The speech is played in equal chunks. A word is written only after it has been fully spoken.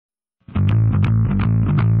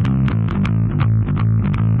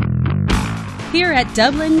Here at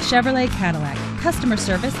Dublin Chevrolet Cadillac, customer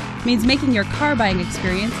service means making your car buying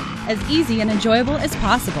experience as easy and enjoyable as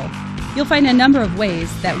possible. You'll find a number of ways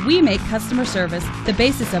that we make customer service the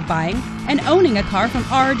basis of buying and owning a car from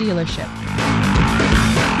our dealership.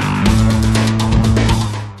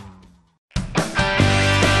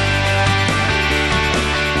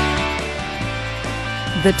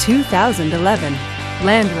 The 2011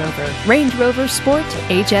 Land Rover Range Rover Sport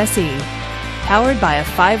HSE, powered by a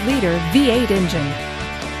 5-liter V8 engine.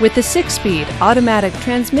 With the 6-speed automatic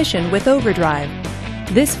transmission with Overdrive,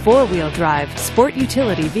 this 4-wheel drive sport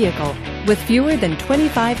utility vehicle, with fewer than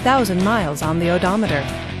 25,000 miles on the odometer,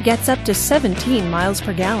 gets up to 17 miles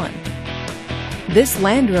per gallon. This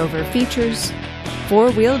Land Rover features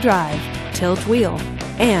 4-wheel drive, tilt wheel,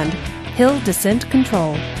 and hill descent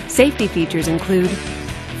control. Safety features include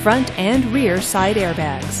front and rear side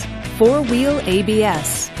airbags, 4-wheel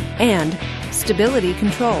ABS, and stability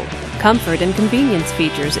control. Comfort and convenience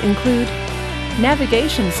features include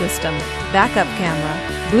navigation system, backup camera,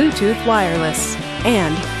 Bluetooth wireless,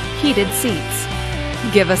 and heated seats.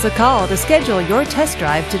 Give us a call to schedule your test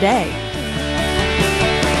drive today.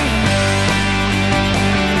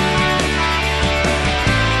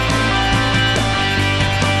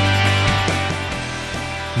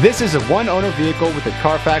 This is a one-owner vehicle with a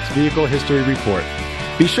Carfax Vehicle History Report.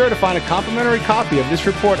 Be sure to find a complimentary copy of this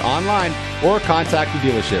report online or contact the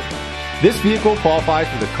dealership. This vehicle qualifies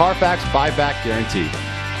for the Carfax Buyback Guarantee.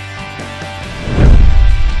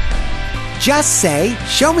 Just say,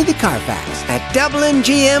 "Show me the Carfax" at Dublin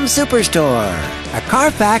GM Superstore, a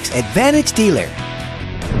Carfax Advantage dealer.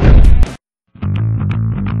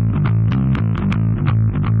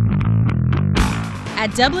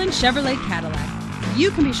 At Dublin Chevrolet Cadillac,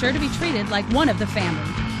 you can be sure to be treated like one of the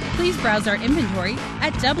family. Please browse our inventory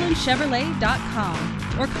at dublinchevrolet.com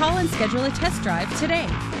or call and schedule a test drive today.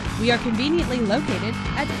 We are conveniently located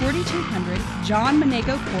at 4200 John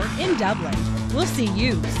Monego Court in Dublin. We'll see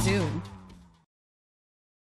you soon.